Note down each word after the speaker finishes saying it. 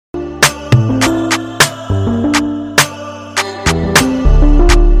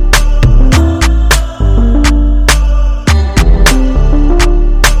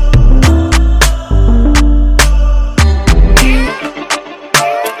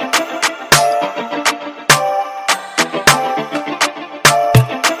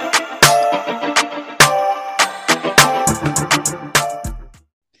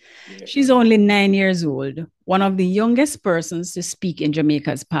She's only 9 years old, one of the youngest persons to speak in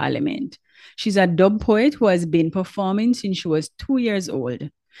Jamaica's parliament. She's a dub poet who has been performing since she was 2 years old.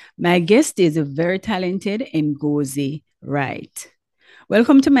 My guest is a very talented Ngozi Wright.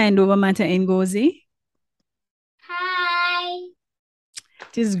 Welcome to Mind Over Matter, Ngozi. Hi.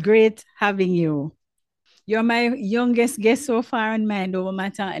 It is great having you. You're my youngest guest so far on Mind Over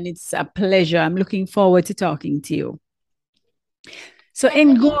Matter, and it's a pleasure. I'm looking forward to talking to you. So, I'm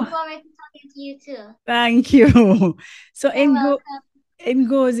looking Ngo, forward to talking to you too. thank you. So, You're welcome.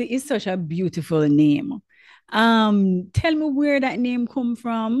 Ngozi is such a beautiful name. Tell me where that name come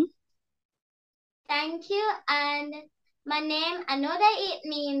from. Thank you. And my name, I know that it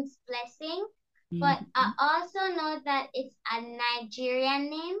means blessing, but I also know that it's a Nigerian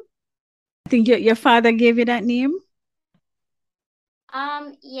name. I think your father gave you that name.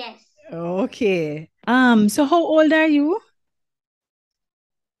 Yes. Okay. So how old are you?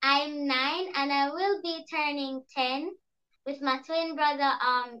 I'm 9 and I will be turning 10 with my twin brother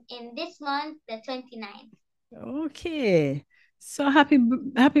in this month, the 29th. Okay. So happy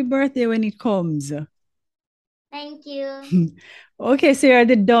birthday when it comes. Thank you. Okay, so you're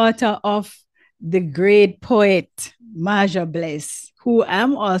the daughter of the great poet Majah Bless, who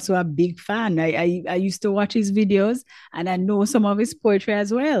I'm also a big fan. I used to watch his videos and I know some of his poetry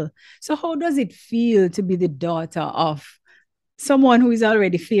as well. So how does it feel to be the daughter of someone who is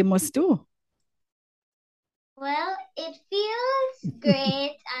already famous too? Well, it feels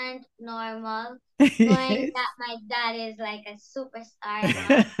great and normal knowing Yes. that my dad is like a superstar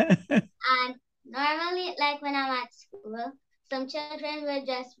now. And normally, like when I'm at school, some children will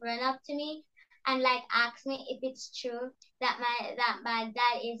just run up to me and like ask me if it's true that my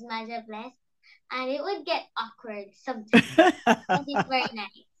dad is Majah Bless, and it would get awkward sometimes, but it's very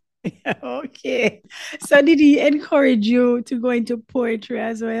nice. Okay. So did he encourage you to go into poetry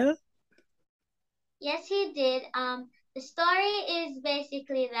as well? Yes, he did. The story is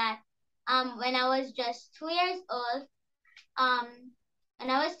basically that when I was just 2 years old, um,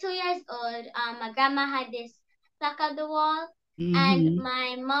 my grandma had this plaque on the wall, and Mm-hmm.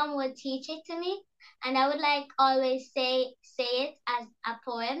 my mom would teach it to me, and I would like always say it as a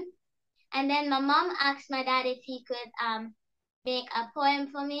poem. And then my mom asked my dad if he could make a poem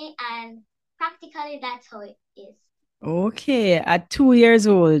for me, and practically that's how it is. Okay, at 2 years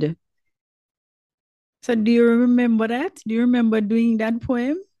old. So do you remember that? Do you remember doing that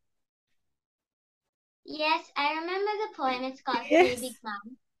poem? Yes, I remember the poem. It's called Hey Big Yes.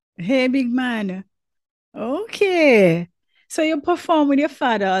 Man. Hey, big man. Okay. So you perform with your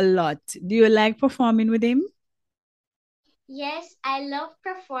father a lot. Do you like performing with him? Yes, I love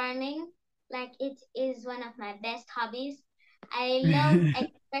performing. Like it is one of my best hobbies. I love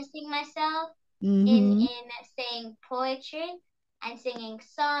expressing myself Mm-hmm. in saying poetry and singing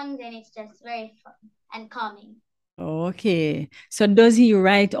songs, and it's just very fun and calming. Okay. So does he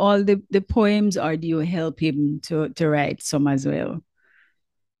write all the poems or do you help him to write some as well?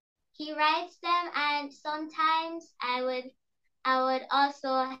 He writes them, and sometimes I would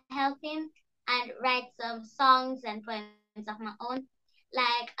also help him and write some songs and poems of my own.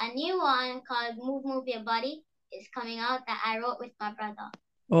 Like a new one called Move Move Your Body is coming out that I wrote with my brother.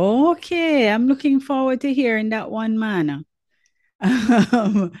 Okay. I'm looking forward to hearing that one, man.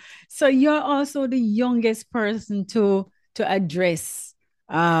 Um, so you're also the youngest person to address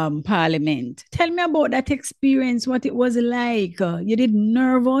Parliament. Tell me about that experience, what it was like. You did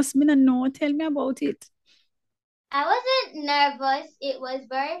nervous? Me no know. Tell me about it. I wasn't nervous. It was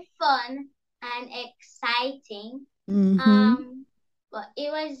very fun and exciting. Mm-hmm. Um, but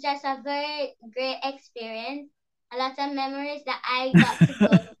it was just a very great experience. A lot of memories that I got to go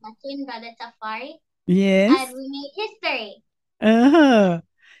with my twin brother Tafari, and Yes. we made history. Uh-huh.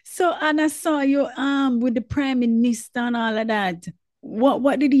 So Anna saw you with the Prime Minister and all of that.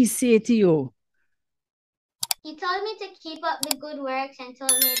 What did he say to you? He told me to keep up the good works and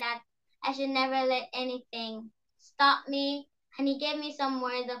told me that I should never let anything stop me. And he gave me some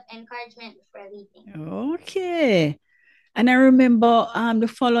words of encouragement before leaving. Okay. And I remember the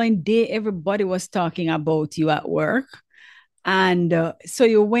following day, everybody was talking about you at work. And so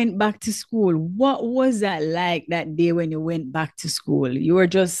you went back to school. What was that like that day when you went back to school? You were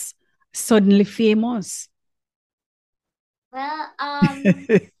just suddenly famous. Well,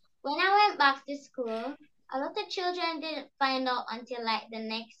 when I went back to school, a lot of children didn't find out until like the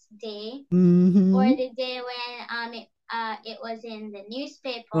next day or Mm-hmm. the day when it was in the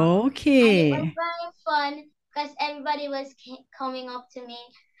newspaper, and it was Okay. very fun because everybody was coming up to me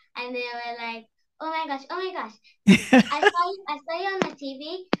and they were like, oh my gosh, I saw you on the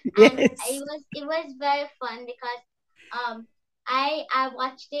TV, and Yes. it was very fun because um I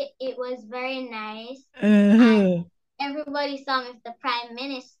watched it. It was very nice, and Uh-huh. everybody saw me with the Prime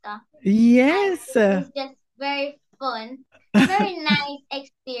Minister, and Yes. it was just very fun, a very nice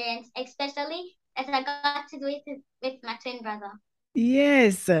experience, especially as I got to do it with my twin brother.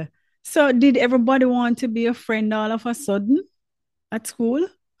 Yes. So did everybody want to be a friend all of a sudden at school?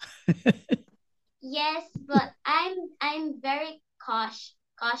 Yes, but I'm very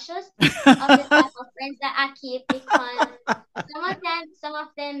cautious of the type of friends that I keep because some of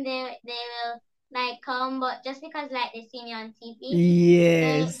them they will like come, but just because like they see me on TV,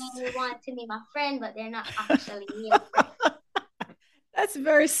 Yes. they want to be my friend, but they're not actually real friends. That's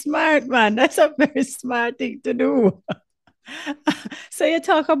very smart, man. That's a very smart thing to do. So you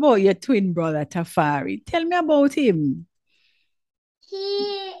talk about your twin brother Tafari. Tell me about him.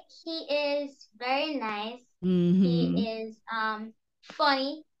 He is very nice. Mm-hmm. He is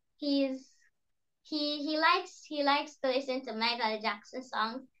funny. He likes to listen to Michael Jackson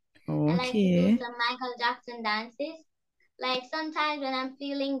songs and likes to do Okay. some Michael Jackson dances. Like sometimes when I'm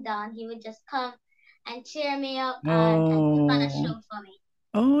feeling down, he would just come and cheer me up and put on a Oh, show for me.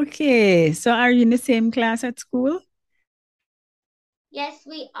 okay. So are you in the same class at school? Yes,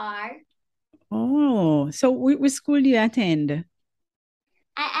 we are. Oh, so which school do you attend?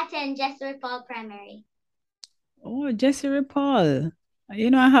 I attend Jessie Ripoll Primary. Oh, Jessie Ripoll. You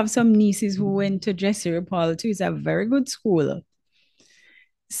know, I have some nieces who went to Jessie Ripoll too. It's a very good school.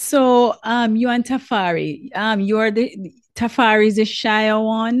 So, you and Tafari, you're the Tafari is the shy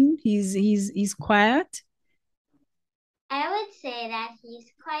one. He's quiet. I would say that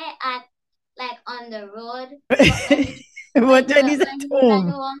he's quiet at like on the road, but But when he's when at he's at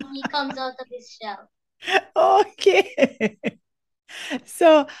home. home, he comes out of his shell. Okay.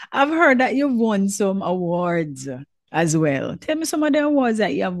 So I've heard that you've won some awards as well. Tell me some of the awards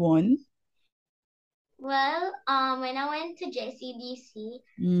that you have won. Well, when I went to JCBC,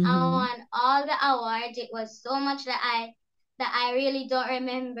 I Mm-hmm. won all the awards. It was so much that I really don't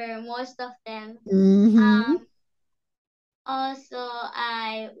remember most of them. Mm-hmm. Um, Also,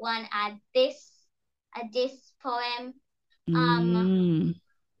 I won a this poem um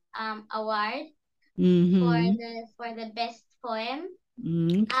Mm-hmm. award for Mm-hmm. the best poem,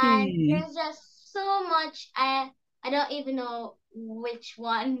 and Okay. there's just so much I don't even know which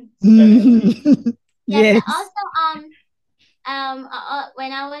one to choose. Mhm. Yes, I Yes. also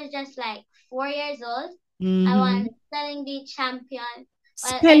when I was just like 4 years old, I won Mm-hmm. spelling bee champion.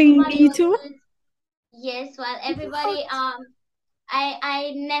 While Spelling everybody bee too? was yes, while everybody What?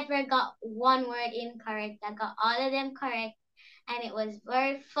 I never got one word incorrect. I got all of them correct, and it was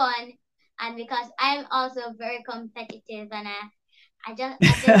very fun. And because I'm also very competitive, and I just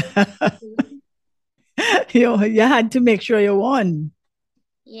You had to make sure you won.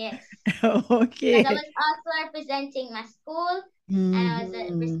 yes, because I Okay. was also representing my school, and I was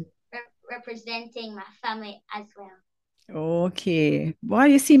Mm-hmm. representing my family as well. Okay. Well,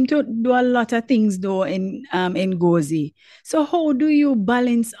 you seem to do a lot of things though in Ngozi. So how do you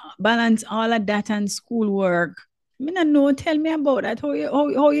balance all of that and schoolwork? I mean, I know, tell me about that. How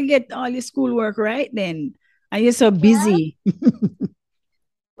you get all your schoolwork right then? And you're so Well, busy.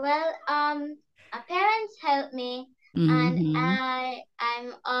 well, my parents helped me, and Mm-hmm.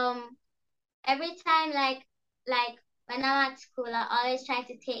 I'm every time like when I'm at school, I always try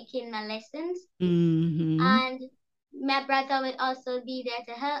to take in my lessons, Mm-hmm. and my brother will also be there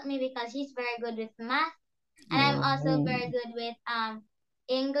to help me because he's very good with math, and I'm also Oh. very good with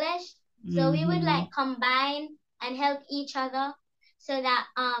English. So we would Mm-hmm. like combine and help each other so that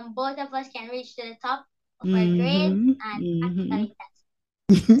both of us can reach to the top of our grades Mm-hmm. and Mm-hmm. practically test.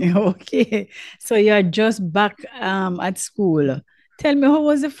 Okay. So you're just back at school. Tell me, how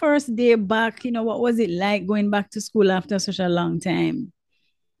was the first day back? You know, what was it like going back to school after such a long time?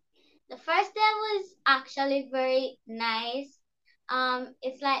 The first day was actually very nice.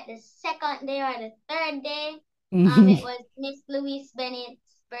 It's like the second day or the third day. It Mm-hmm. was Miss Louise Bennett's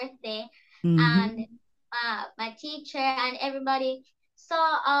birthday, and Mm-hmm. my teacher and everybody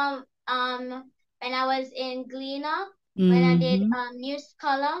saw when I was in Gleaner when I did Mm-hmm. New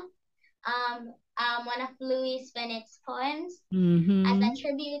Scholar one of Louise Bennett's poems as a Mm-hmm.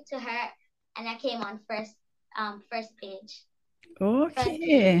 tribute to her, and I came on first page, front page.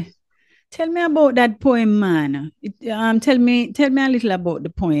 Okay. Tell me about that poem, man. Tell me a little about the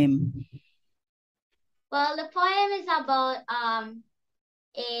poem. Well, the poem is about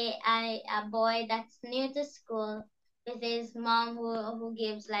a boy that's new to school with his mom who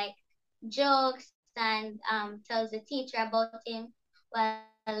gives like jokes and tells the teacher about him while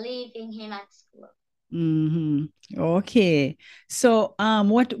leaving him at school. Okay. So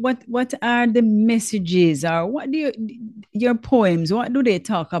what are the messages, or what do your poems, what do they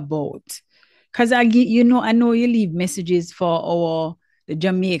talk about? Because I know you leave messages for the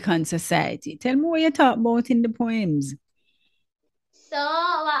Jamaican society. Tell me what you talk about in the poems. So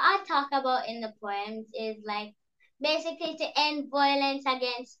what I talk about in the poems is like basically to end violence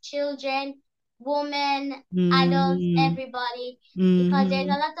against children, women, adults, Mm-hmm. everybody, because there's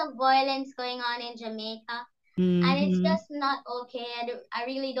Mm-hmm. a lot of violence going on in Jamaica, and it's Mm-hmm. just not okay. I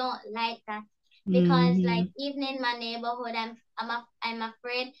really don't like that because Mm-hmm. like even in my neighborhood, I'm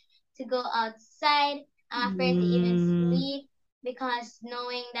afraid to go outside. I'm afraid to even Mm-hmm. sleep because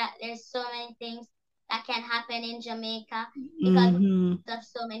knowing that there's so many things that can happen in Jamaica because of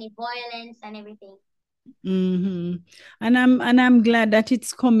so Mm-hmm. many violence and everything. Mm-hmm. And I'm glad that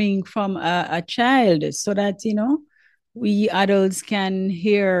it's coming from a child, so that we adults can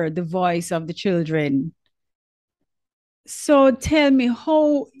hear the voice of the children. So tell me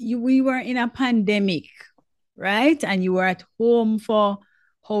we were in a pandemic, right? And you were at home for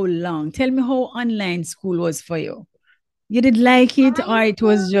how long? Tell me how online school was for you. You did like it, or Online it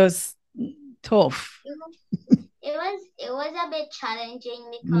was school, just tough? it was it was a bit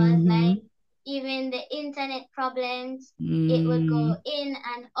challenging because Mm-hmm. like even the internet problems, it would Mm-hmm. go in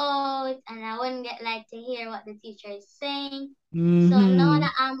and out, and I wouldn't get like to hear what the teacher is saying. So now Mm-hmm.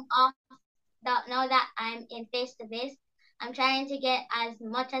 that I'm off, that now that I'm in face to face, I'm trying to get as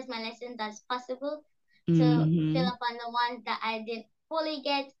much as my lessons as possible to fill Mm-hmm. up on the ones that I didn't fully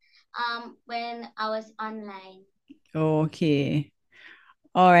get when I was online. Okay.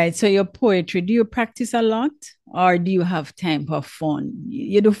 All right. So your poetry, do you practice a lot, or do you have time for fun?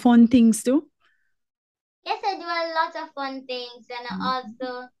 You do fun things too? Yes, I do a lot of fun things, and I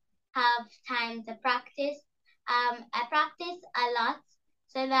also have time to practice. I practice a lot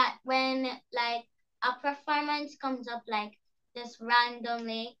so that when like a performance comes up, like just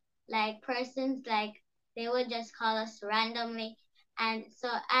randomly, like persons like they would just call us randomly, and so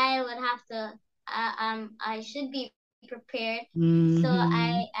I would have to. I should be prepared. So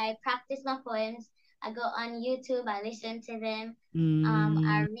I Mm-hmm. practice my poems. I go on YouTube. I listen to them. I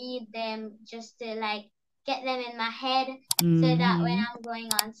Mm-hmm. read them just to like get them in my head so that when Mm-hmm. I'm going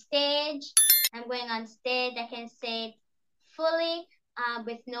on stage, I can say it fully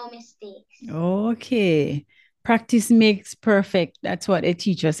with no mistakes. Okay. Practice makes perfect. That's what they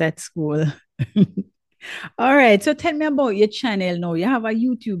teach us at school. All right. So tell me about your channel now. You have a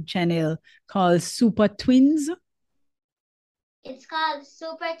YouTube channel called Super Twins. It's called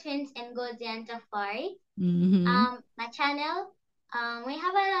Super Twins and Ngozi and Tafari. Mm-hmm. My channel, we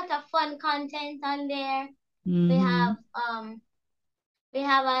have a lot of fun content on there. We Mm-hmm. have we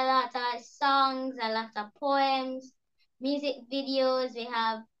have a lot of songs, a lot of poems, music videos. We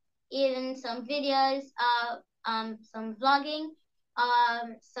have even some videos of some vlogging,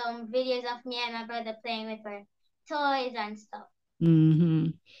 some videos of me and my brother playing with our toys and stuff. Mm-hmm.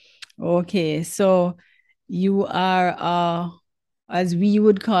 Okay. So you are as we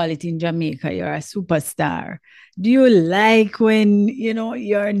would call it in Jamaica, you're a superstar. Do you like when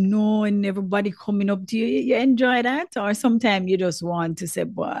you're known, everybody coming up to you? You enjoy that? Or sometimes you just want to say,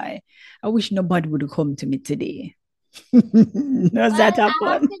 boy, I wish nobody would come to me today. Does that Well,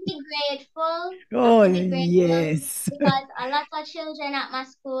 I have happen? to be grateful. I have Oh, to be grateful yes. because a lot of children at my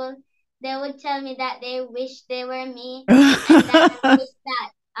school, they would tell me that they wish they were me and that they wish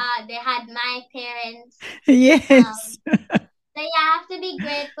that they had my parents. Yes. So yeah, I have to be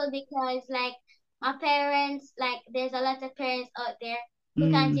grateful because like my parents, like there's a lot of parents out there who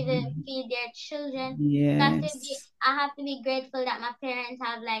can't even Mhm. feed their children. So Yes. I have to be grateful that my parents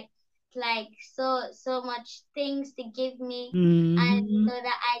have like so much things to give me and Hmm. so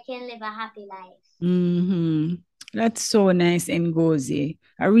that I can live a happy life. Hmm. That's so nice, Ngozi.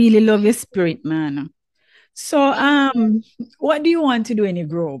 I really love your Thank spirit, man. So, thank you. what do you want to do when you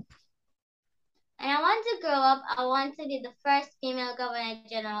grow up? And I want to grow up, I want to be the first female governor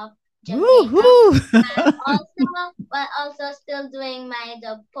general of Jamaica. Woohoo! Also still doing my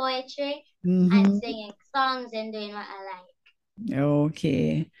the poetry and Hmm. singing songs and doing what I like.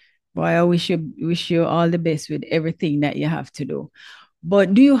 Okay. Boy, I wish you all the best with everything that you have to do.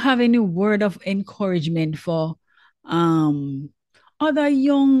 But do you have any word of encouragement for um other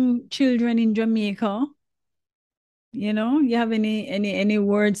young children in Jamaica? You have any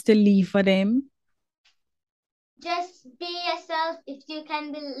words to leave for them? Just be yourself. If you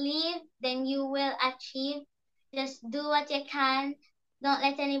can believe, then you will achieve. Just do what you can. Don't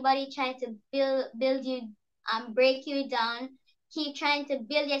let anybody try to build you break you down. Keep trying to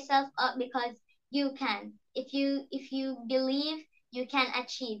build yourself up because you can. If you believe, you can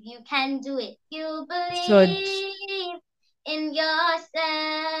achieve. You can do it. You So, believe in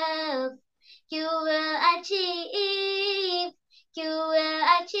yourself. You will achieve. You will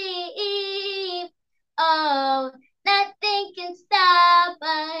achieve. Oh, nothing can stop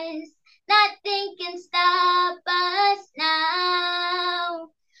us. Nothing can stop us now.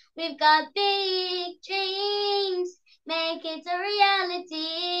 We've got big dreams. Make it a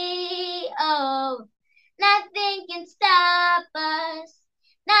reality. Oh, nothing can stop us.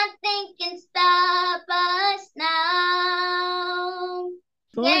 Nothing can stop us now.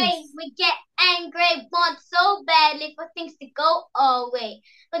 Yeah, we get angry, want so badly for things to go our way.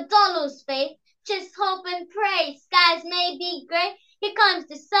 But don't lose faith, just hope and pray. Skies may be gray, here comes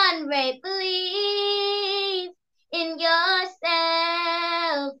the sun ray. Believe in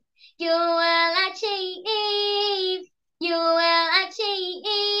yourself. You will achieve. You will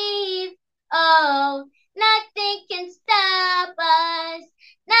achieve. Oh, nothing can stop us.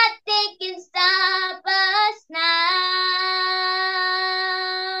 Nothing can stop us now.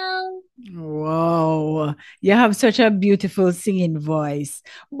 Wow, you have such a beautiful singing voice.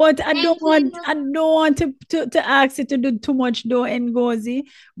 But I don't want to ask you to do too much though, Ngozi,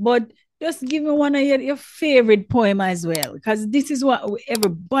 but just give me one of your favorite poem as well, because this is what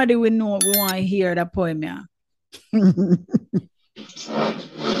everybody we know we want to hear the poem, yeah.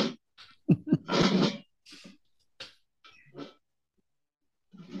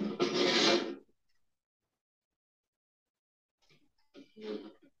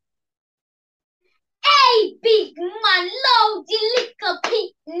 Hey, big man, load the liquor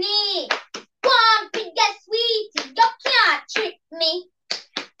picnic. One big sweet, you can't trick me.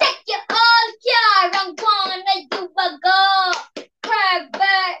 Take your old car and go on where you will go.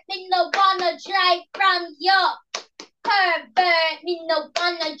 Pervert, me no wanna drive from you. Pervert, me no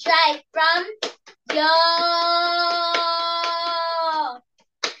wanna drive from you.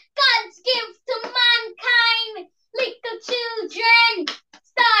 God's gift to mankind, little children,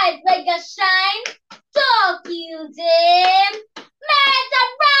 stars where you shine. Talk you dim, Majah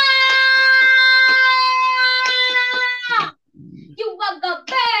Bless. You are gonna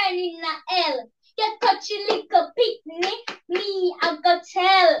burn in the hell. You touch your little picnic, me I go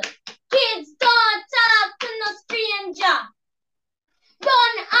tell. Kids don't talk to no stranger.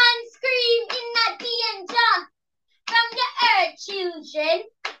 Run and scream in the danger. From the earth children,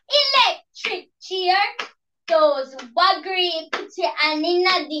 electric chair. Those who agree, put your hand in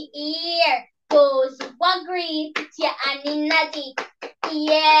the ear. Those who agree, put your hand in the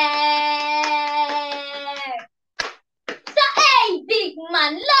ear. So hey, big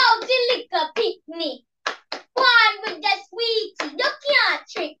man, love the liquor picnic. One with the sweetie, you can't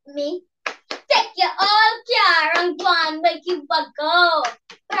trick me. Take your old car and go on where you will go.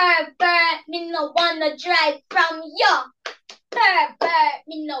 Pervert, me no wanna drive from you. Pervert,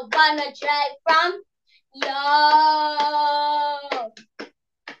 me no wanna drive from you.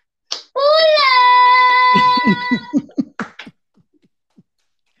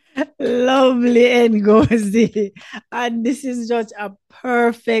 Lovely, Ngozi. And this is just a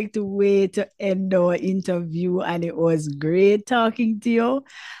perfect way to end our interview. And it was great talking to you.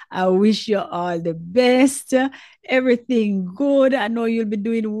 I wish you all the best. Everything good. I know you'll be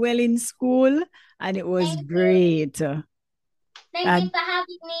doing well in school. And it was great. Thank you for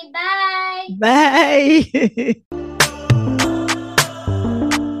having me. Bye. Bye.